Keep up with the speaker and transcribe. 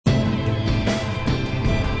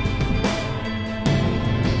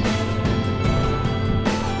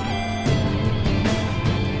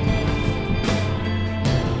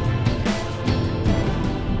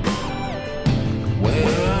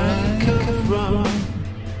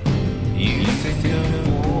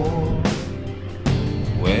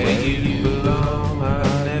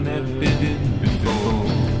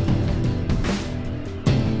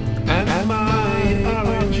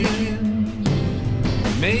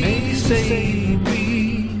Maybe save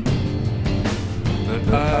me, but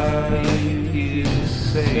are you here to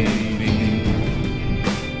save me?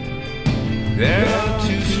 There are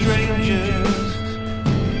two strangers,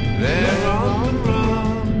 they're on the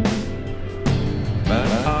run, but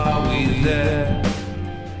are we there?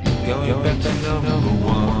 Going back to number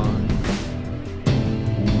one.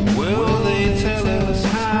 Will they tell us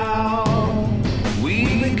how we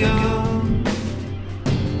begun?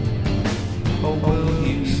 Or will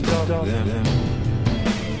you stop them?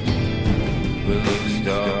 Will you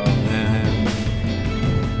stop them?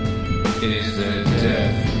 Is there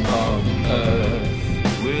death on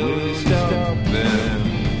earth? Will you stop them?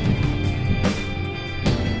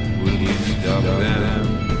 Will you stop them?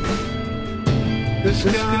 The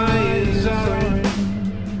sky is orange,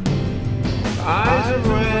 eyes are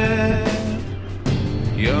red.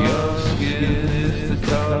 Your skin is the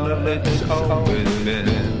color it's always been.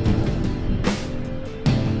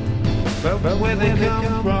 But where they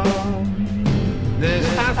come from, there's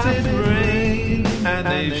acid rain, and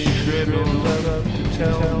they shriveled up to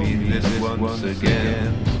tell me this once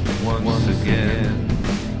again, once again.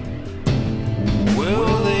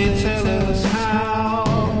 Will they tell us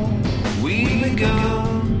how we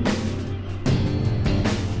begun?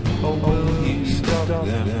 Or will you stop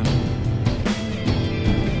them?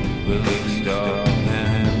 Will you stop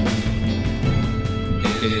them?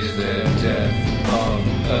 Is there death on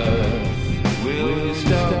earth? Will you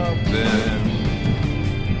stop them?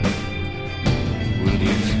 Will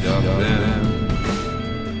you stop them?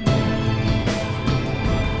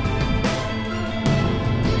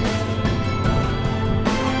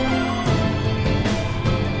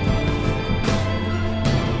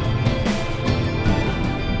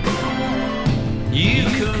 You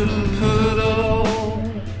can put all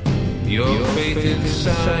your faith in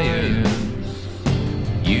science.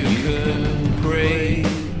 You can pray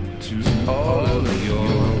to all of your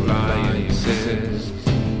alliances.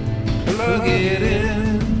 Plug it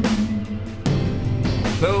in,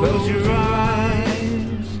 close your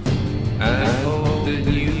eyes, and hope that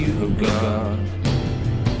you have got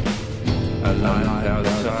a life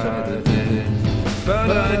outside of this. But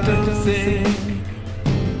I don't think,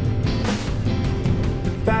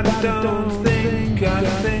 but I don't think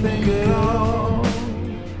at all.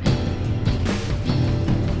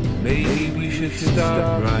 Maybe we should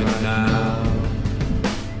start right now.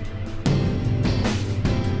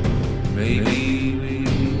 Maybe we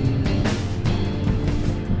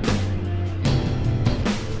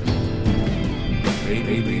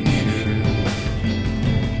should.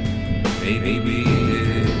 Maybe we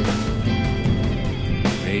did.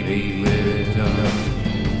 Maybe we're done.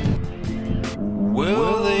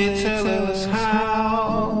 Will they tell us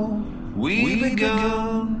how we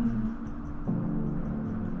begun?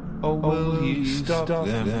 Or will you stop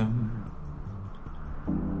them?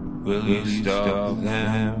 Will you stop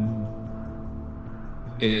them?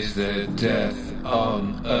 Is there death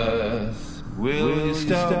on earth? Will you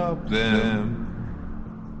stop them?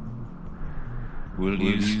 Will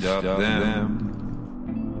you stop them?